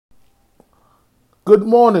Good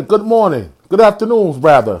morning, good afternoon,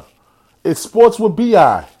 rather. It's Sports with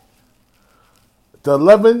BI, the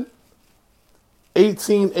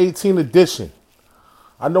 11/18/18 edition.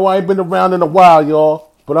 I know I ain't been around in a while,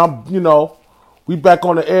 y'all, but we back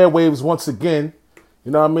on the airwaves once again.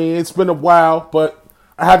 You know what I mean? It's been a while, but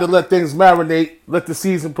I had to let things marinate, let the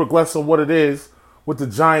season progress on what it is with the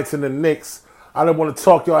Giants and the Knicks. I didn't want to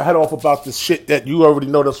talk y'all head off about this shit that you already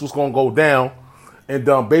know that's what's going to go down. And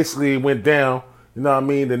basically it went down. You know what I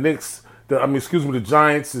mean? The Knicks, the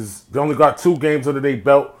Giants they only got 2 games under their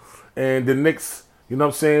belt. And the Knicks, you know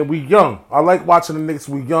what I'm saying? We young. I like watching the Knicks.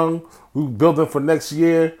 We young. We building for next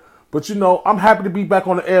year. But, I'm happy to be back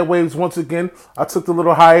on the airwaves once again. I took the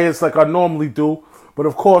little hiatus like I normally do. But,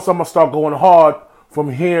 of course, I'm going to start going hard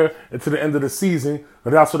from here until the end of the season.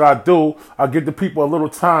 And that's what I do. I give the people a little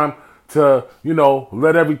time to,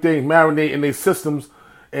 let everything marinate in their systems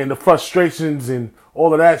and the frustrations and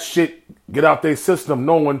all of that shit get out their system,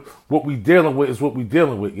 knowing what we dealing with is what we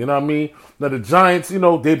dealing with. You know what I mean? Now, the Giants,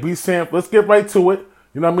 they be saying, let's get right to it.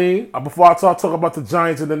 You know what I mean? Before I talk about the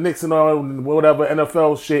Giants and the Knicks and all whatever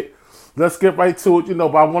NFL shit, let's get right to it,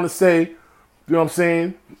 But I want to say, you know what I'm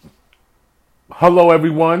saying? Hello,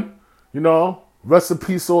 everyone. Rest in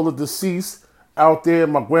peace, all the deceased out there.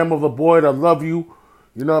 My grandmother Boyd, I love you.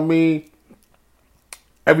 You know what I mean?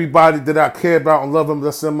 Everybody that I care about and love them,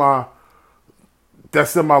 that's in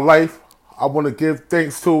my life. I want to give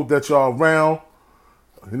thanks to that y'all around.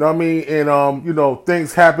 You know what I mean? And,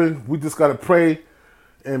 things happen. We just got to pray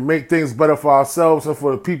and make things better for ourselves and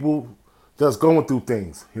for the people that's going through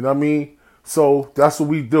things. You know what I mean? So that's what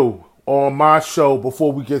we do on my show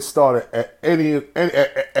before we get started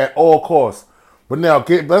at all costs. But now,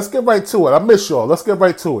 let's get right to it. I miss y'all. Let's get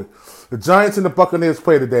right to it. The Giants and the Buccaneers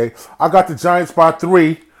play today. I got the Giants by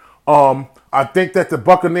 3. I think that the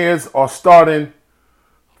Buccaneers are starting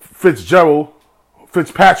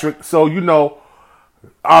Fitzpatrick. So,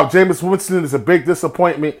 Jameis Winston is a big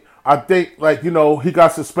disappointment. I think, he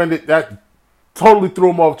got suspended. That totally threw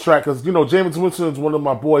him off track because, Jameis Winston is one of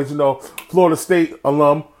my boys, Florida State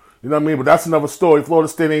alum. You know what I mean? But that's another story. Florida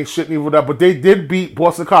State ain't shit neither that. But they did beat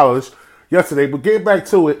Boston College yesterday. But getting back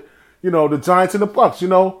to it, the Giants and the Bucs,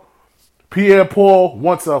 Pierre Paul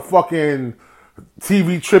wants a fucking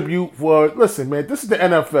TV tribute for, listen, man, this is the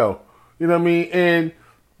NFL. You know what I mean? And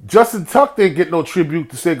Justin Tuck didn't get no tribute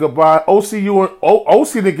to say goodbye. OC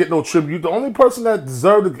didn't get no tribute. The only person that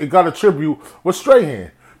deserved it got a tribute was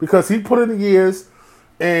Strahan because he put in the years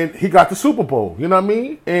and he got the Super Bowl. You know what I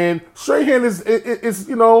mean? And Strahan is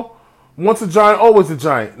once a Giant, always a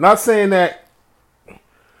Giant. Not saying that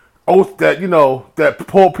that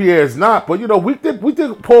Paul Pierre is not, but we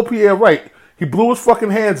did Paul Pierre right. He blew his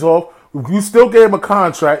fucking hands off. We still gave him a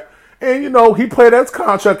contract, and he played that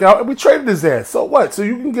contract out, and we traded his ass. So what? So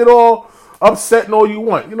you can get all upset and all you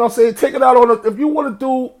want. You know what I'm saying? Take it out on if you want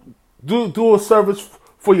to do a service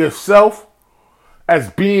for yourself as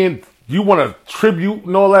being you want to tribute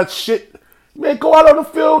and all that shit. Man, go out on the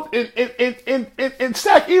field and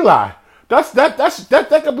sack Eli.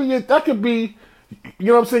 That could be. You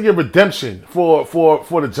know what I'm saying? Your redemption for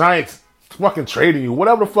the Giants fucking trading you.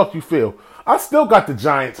 Whatever the fuck you feel. I still got the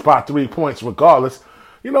Giants by 3 points regardless.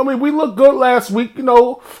 You know what I mean? We looked good last week. We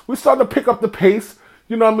started to pick up the pace.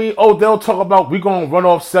 You know what I mean? Oh, they'll talk about we going to run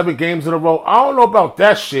off 7 games in a row. I don't know about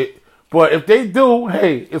that shit. But if they do,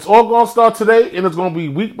 hey, it's all going to start today. And it's going to be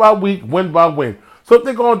week by week, win by win. So if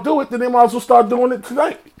they're going to do it, then they might as well start doing it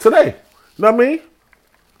today. You know what I mean?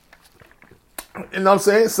 You know what I'm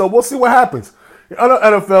saying? So we'll see what happens. In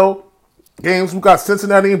other NFL games, we got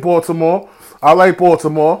Cincinnati and Baltimore. I like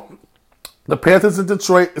Baltimore. The Panthers in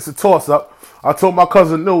Detroit, it's a toss-up. I told my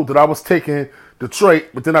cousin New that I was taking Detroit,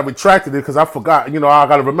 but then I retracted it because I forgot. I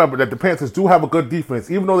got to remember that the Panthers do have a good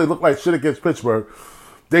defense. Even though they look like shit against Pittsburgh,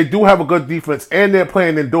 they do have a good defense, and they're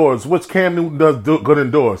playing indoors, which Cam Newton does do good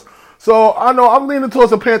indoors. So I know I'm leaning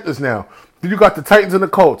towards the Panthers now. Then you got the Titans and the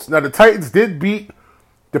Colts. Now, the Titans did beat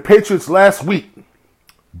the Patriots last week.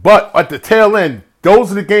 But at the tail end, those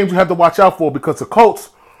are the games you have to watch out for because the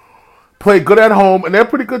Colts play good at home, and they're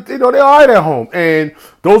pretty good. They're all right at home. And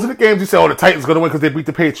those are the games you say, the Titans going to win because they beat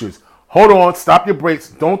the Patriots. Hold on. Stop your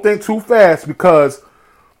brakes. Don't think too fast because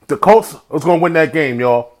the Colts is going to win that game,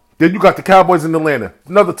 y'all. Then you got the Cowboys in Atlanta.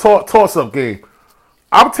 Another toss-up game.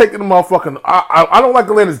 I'm taking the motherfucking... I don't like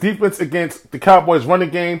Atlanta's defense against the Cowboys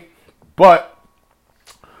running game, but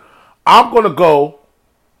I'm going to go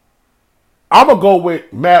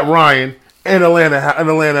with Matt Ryan and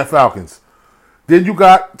Atlanta Falcons. Then you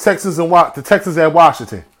got the Texans at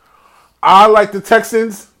Washington. I like the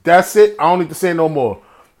Texans. That's it. I don't need to say no more.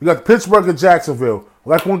 You got Pittsburgh and Jacksonville.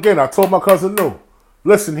 Like again, I told my cousin no.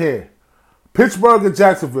 Listen here. Pittsburgh and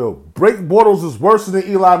Jacksonville. Blake Bortles is worse than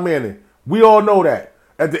Eli Manning. We all know that.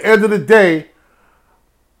 At the end of the day,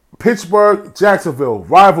 Pittsburgh, Jacksonville,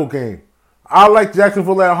 rival game. I like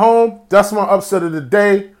Jacksonville at home. That's my upset of the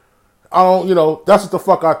day. That's what the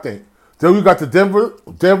fuck I think. Then we got the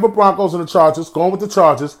Denver Broncos and the Chargers. Going with the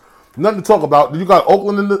Chargers. Nothing to talk about. Then you got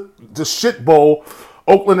Oakland in the shit bowl.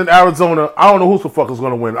 Oakland and Arizona. I don't know who the fuck is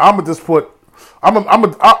going to win. I'm gonna just put. I'm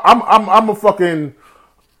gonna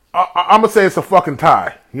say it's a fucking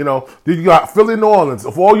tie. Then you got Philly, New Orleans.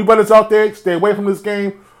 If all you bettors out there, stay away from this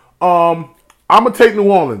game. I'm gonna take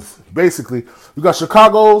New Orleans. Basically, you got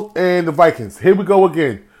Chicago and the Vikings. Here we go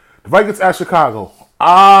again. The Vikings at Chicago.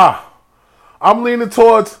 I'm leaning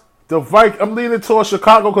towards I'm leaning towards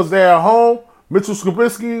Chicago because they're at home. Mitchell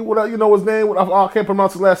Trubisky, you know his name. I can't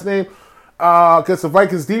pronounce his last name. Against the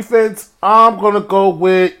Vikings defense, I'm gonna go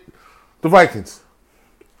with the Vikings.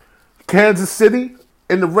 Kansas City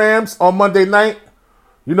and the Rams on Monday night.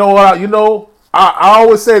 You know what? I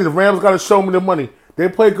always say the Rams got to show me the money. They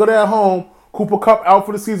play good at home. Cooper Kupp out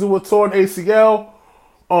for the season with torn ACL.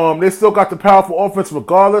 They still got the powerful offense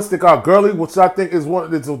regardless. They got Gurley, which I think is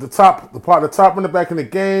the top running back in the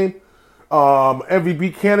game.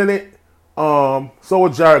 MVP candidate. So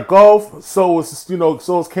is Jared Goff. So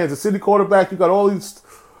is Kansas City quarterback. You got all these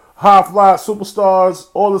high fly superstars,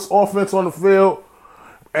 all this offense on the field.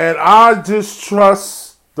 And I just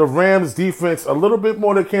trust the Rams defense a little bit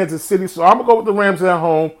more than Kansas City. So I'm going to go with the Rams at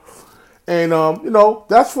home. And,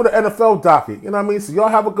 that's for the NFL docket. You know what I mean? So y'all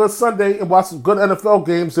have a good Sunday and watch some good NFL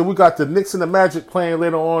games. Then we got the Knicks and the Magic playing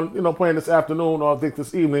later on, playing this afternoon or I think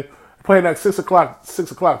this evening. Playing at 6 o'clock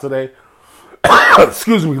today.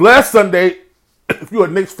 Excuse me. Last Sunday, if you're a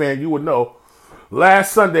Knicks fan, you would know.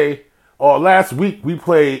 Last Sunday or last week, we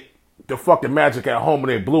played the fucking Magic at home and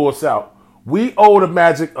they blew us out. We owe the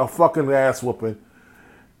Magic a fucking ass whooping.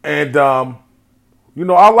 And,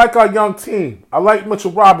 I like our young team. I like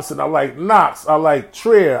Mitchell Robinson. I like Knox. I like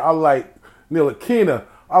Trier. I like Ntilikina.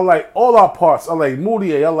 I like all our parts. I like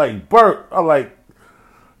Moutier. I like Burt. I like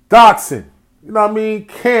Dotson. You know what I mean?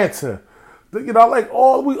 Cantor. I like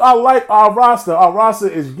our roster. Our roster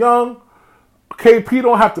is young. KP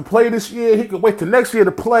don't have to play this year. He can wait till next year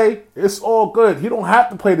to play. It's all good. He don't have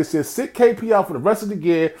to play this year. Sit KP out for the rest of the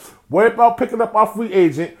year. Worry about picking up our free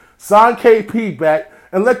agent. Sign KP back.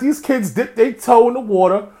 And let these kids dip their toe in the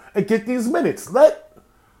water and get these minutes.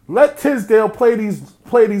 Let Tisdale play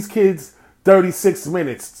these kids 36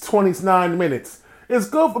 minutes, 29 minutes. It's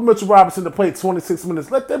good for Mitchell Robinson to play 26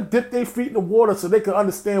 minutes. Let them dip their feet in the water so they can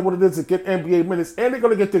understand what it is to get NBA minutes, and they're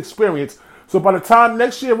going to get the experience. So by the time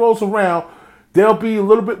next year rolls around, they'll be a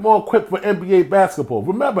little bit more equipped for NBA basketball.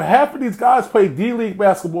 Remember, half of these guys played D-League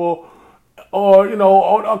basketball or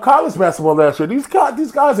college basketball last year. These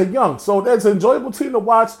guys are young, so it's an enjoyable team to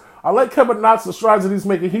watch. I like Kevin Knox, the strides that he's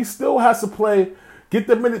making. He still has to play, get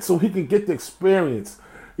the minutes so he can get the experience.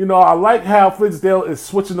 I like how Fizdale is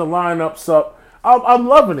switching the lineups up. I'm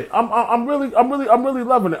loving it. I'm really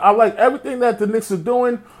loving it. I like everything that the Knicks are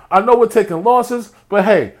doing. I know we're taking losses, but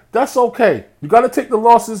hey, that's okay. You got to take the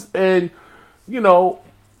losses, and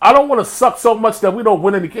I don't want to suck so much that we don't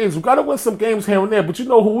win any games. We got to win some games here and there. But you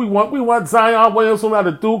know who we want? We want Zion Williamson out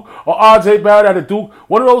of Duke or R.J. Barrett out of Duke.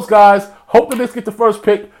 One of those guys. Hope the Knicks get the first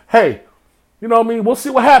pick. Hey, you know what I mean? We'll see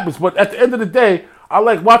what happens. But at the end of the day, I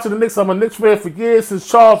like watching the Knicks. I'm a Knicks fan for years, since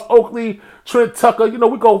Charles Oakley, Trent Tucker.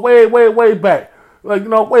 We go way, way, way back.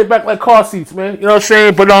 Way back like car seats, man. You know what I'm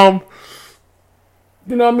saying? But,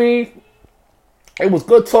 you know what I mean? It was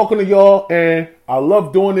good talking to y'all, and I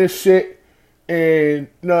love doing this shit. And,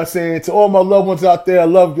 you know what I'm saying, to all my loved ones out there, I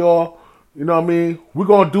love y'all. You know what I mean? We're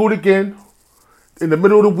going to do it again in the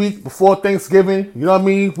middle of the week before Thanksgiving. You know what I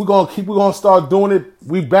mean? We're going to start doing it.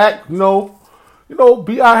 We back,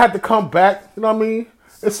 B.I. had to come back. You know what I mean?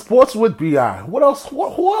 It's sports with B.I. What else?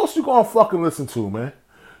 Who else you going to fucking listen to, man?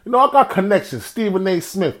 I got connections. Stephen A.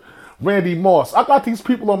 Smith, Randy Moss. I got these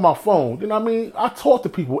people on my phone. You know what I mean? I talk to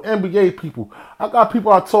people, NBA people. I got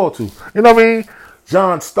people I talk to. You know what I mean?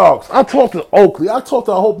 John Starks. I talked to Oakley. I talked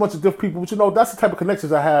to a whole bunch of different people. But, that's the type of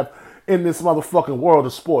connections I have in this motherfucking world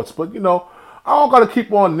of sports. But, I don't got to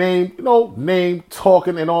keep on name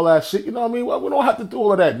talking and all that shit. You know what I mean? Well, we don't have to do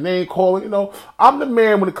all of that name calling. I'm the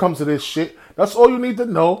man when it comes to this shit. That's all you need to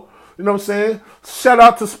know. You know what I'm saying? Shout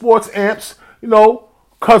out to Sports Amps.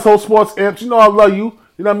 Cuzzo Sports Amps. I love you.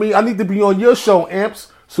 You know what I mean? I need to be on your show,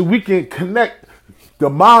 Amps, so we can connect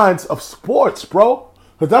the minds of sports, bro.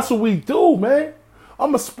 Because that's what we do, man.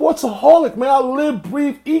 I'm a sportsaholic, man. I live,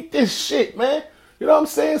 breathe, eat this shit, man. You know what I'm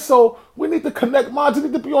saying? So we need to connect minds. We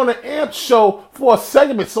need to be on the AMP show for a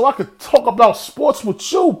segment so I could talk about sports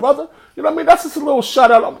with you, brother. You know what I mean? That's just a little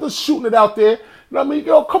shout out. I'm just shooting it out there. You know what I mean?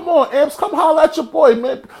 Yo, come on, Amps. Come holler at your boy,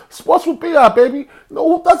 man. Sports with BI, baby. You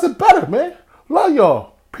know who does it better, man? Love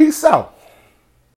y'all. Peace out.